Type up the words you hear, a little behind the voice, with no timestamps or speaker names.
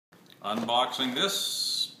Unboxing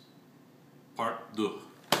this part 2.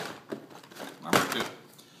 Number 2.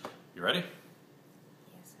 You ready?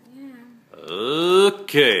 Yes, I am.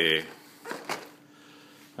 Okay.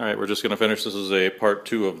 All right, we're just going to finish. This is a part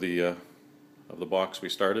 2 of the box we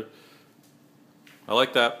started. I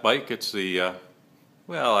like that bike. It's the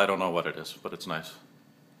well, I don't know what it is, but it's nice.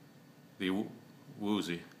 The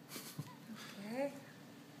woozy. Okay.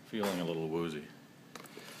 Feeling a little woozy.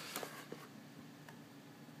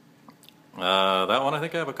 That one, I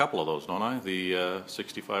think I have a couple of those, don't I? The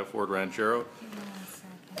 65 Ford Ranchero. Give me 1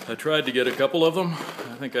 second. I tried to get a couple of them.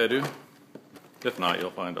 I think I do. If not, you'll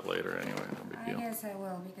find it later anyway. No big deal. I guess I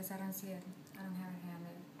will because I don't see it. I don't have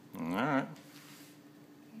it handy. All right.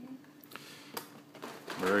 Okay.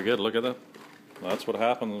 Very good. Look at that. That's what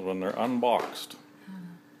happens when they're unboxed.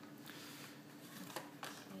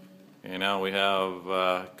 And now we have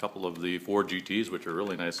a couple of the Ford GTs, which are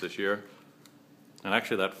really nice this year. And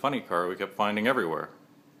actually that funny car we kept finding everywhere.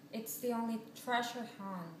 It's the only treasure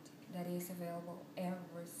hunt that is available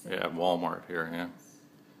every single Yeah, Walmart here, yeah.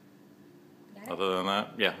 Got it? Other than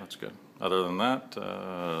that, yeah, that's good. Other than that,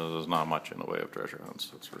 there's not much in the way of treasure hunts,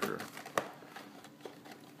 that's for sure.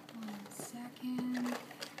 1 second.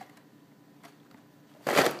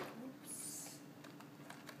 Oops.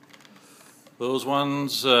 Those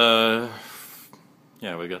ones, yeah,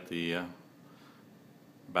 we got the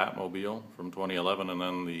Batmobile from 2011, and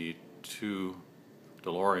then the 2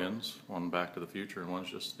 DeLoreans, one Back to the Future, and one's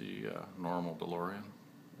just the normal DeLorean.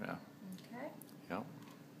 Yeah. Okay. Yep.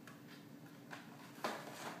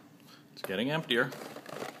 It's getting emptier.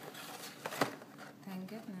 Thank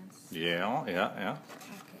goodness. Yeah. Okay,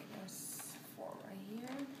 there's 4 right here.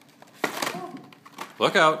 Oh,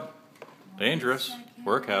 Look out! 1 Dangerous. second.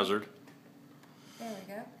 Work hazard. There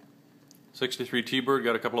we go. 63 T-Bird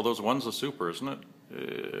got a couple of those. One's a Super, isn't it?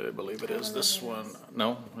 I believe it I is. believe This it one. is.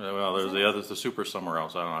 No? Well, there's the other, the Super somewhere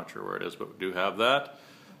else. I'm not sure where it is, but we do have that.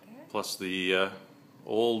 Okay. Plus the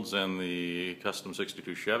Olds and the Custom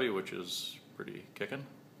 62 Chevy, which is pretty kicking.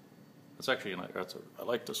 That's actually, I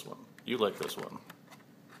like this one. You like this one,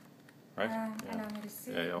 right? Allow me to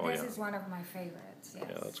see. Yeah, oh, This yeah. is one of my favorites. Yes.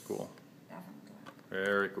 Yeah, that's cool. Definitely.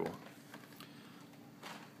 Very cool.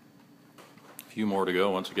 A few more to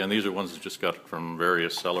go. Once again, these are ones that just got from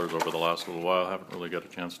various sellers over the last little while. Haven't really got a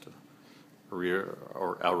chance to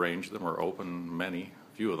arrange them or open many.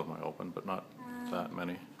 A few of them I opened, but not that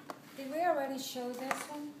many. Did we already show this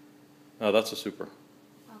one? No, that's a Super.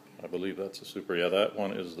 Okay. I believe that's a Super. Yeah, that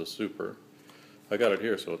one is the Super. I got it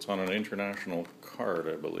here, so it's on an international card,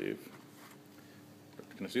 I believe.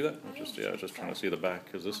 Can I see that? Oh, Just yeah, I was just trying to see the back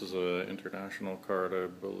because this is an international card, I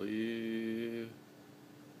believe.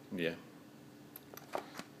 Yeah.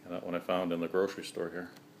 And that one I found in the grocery store here.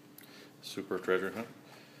 Super treasure hunt.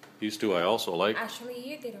 These two I also like. Actually,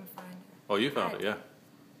 you didn't find it. Oh, you found it, yeah.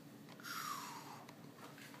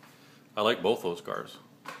 I like both those cars.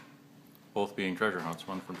 Both being treasure hunts,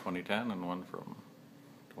 one from 2010 and one from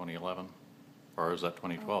 2011. Or is that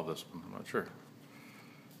 2012, this one? I'm not sure.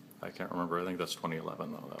 I can't remember. I think that's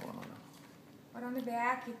 2011 though, that one. But on the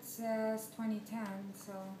back it says 2010,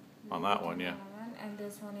 so... On that one, yeah. And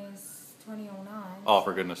this one is 2009. Oh,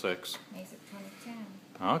 for goodness sakes. Makes it 2010.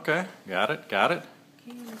 Okay, got it. Okay,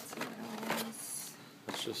 let's see what else.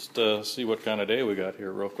 Let's just see what kind of day we got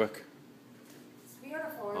here real quick. It's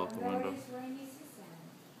beautiful, Out the even though window. it is rainy season.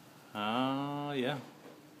 Yeah.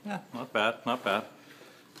 Yeah, not bad, not bad.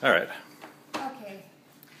 All right. Okay,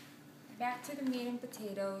 back to the meat and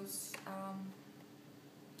potatoes.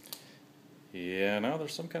 Yeah, now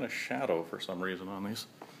there's some kind of shadow for some reason on these.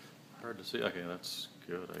 Hard to see. Okay, that's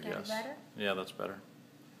good, I guess. That better? Yeah, that's better.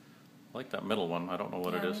 I like that middle one. I don't know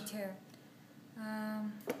what it Yeah, is. me too.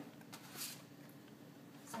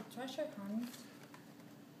 It's a treasure hunt.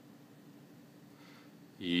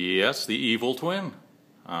 Yes, the Evil Twin.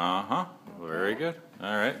 Uh-huh. Very Okay. good.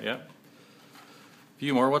 All right, yeah.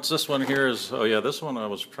 Few more. What's this one here is, oh yeah, this one I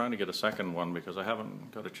was trying to get a second one because I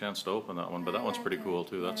haven't got a chance to open that one, but that one's pretty cool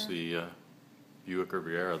too. That's the Buick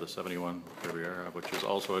Riviera, the 71 Riviera, which is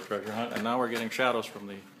also a treasure hunt. And now we're getting shadows from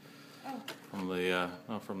the, yeah,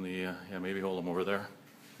 maybe hold them over there.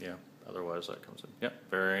 Yeah, otherwise that comes in. Yep,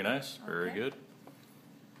 very nice, very Okay. good.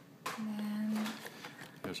 And then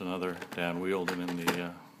There's another Dan Wheeldon in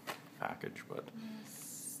the package, but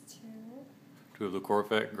there's 2. 2 of the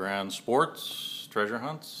Corvette Grand Sports treasure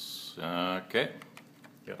hunts. Okay,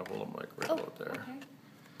 gotta hold them like right about there. Okay.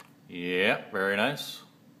 Yeah, very nice.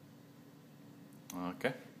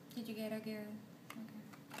 Okay. Did you get a good? Okay.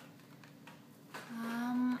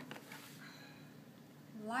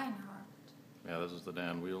 Lionheart. Yeah, this is the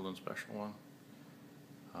Dan Wheeldon special one,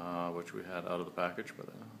 which we had out of the package, but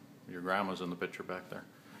Your grandma's in the picture back there.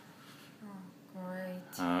 Oh, great.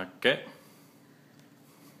 Okay.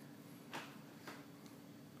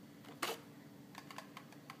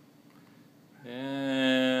 And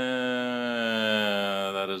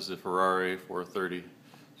that is the Ferrari 430.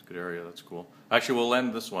 It's a good area, that's cool. Actually, we'll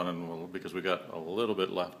end this one and because we got a little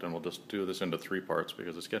bit left, and we'll just do this into 3 parts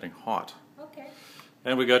because it's getting hot. Okay.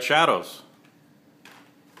 And we got shadows.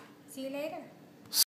 See you later.